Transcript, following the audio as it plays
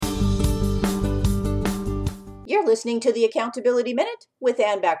You're listening to the Accountability Minute with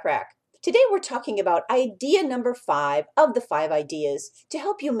Ann Bachrach. Today we're talking about idea number 5 of the 5 ideas to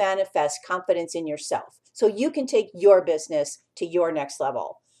help you manifest confidence in yourself so you can take your business to your next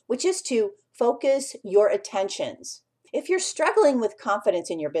level, which is to focus your attentions. If you're struggling with confidence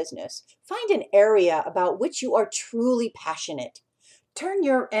in your business, find an area about which you are truly passionate. Turn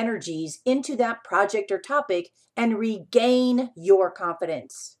your energies into that project or topic and regain your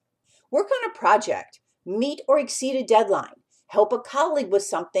confidence. Work on a project, meet or exceed a deadline, help a colleague with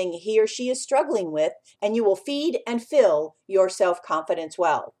something he or she is struggling with, and you will feed and fill your self-confidence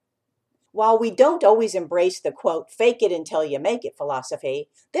well. While we don't always embrace the quote, fake it until you make it philosophy,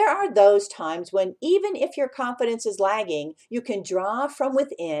 there are those times when even if your confidence is lagging, you can draw from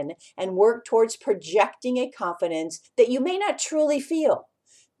within and work towards projecting a confidence that you may not truly feel.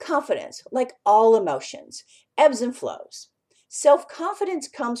 Confidence, like all emotions, ebbs and flows. Self-confidence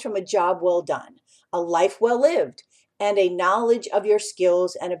comes from a job well done, a life well lived, and a knowledge of your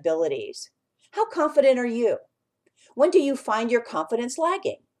skills and abilities. How confident are you? When do you find your confidence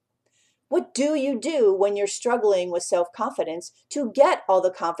lagging? What do you do when you're struggling with self-confidence to get all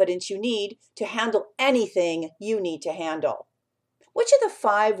the confidence you need to handle anything you need to handle? Which of the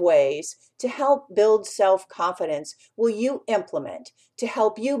 5 ways to help build self-confidence will you implement to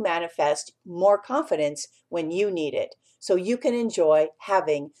help you manifest more confidence when you need it so you can enjoy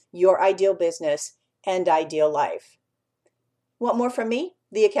having your ideal business and ideal life? Want more from me,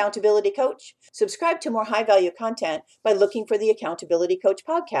 the Accountability Coach? Subscribe to more high-value content by looking for the Accountability Coach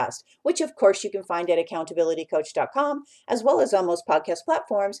podcast, which of course you can find at accountabilitycoach.com, as well as on most podcast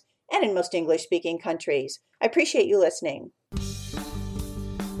platforms and in most English-speaking countries. I appreciate you listening.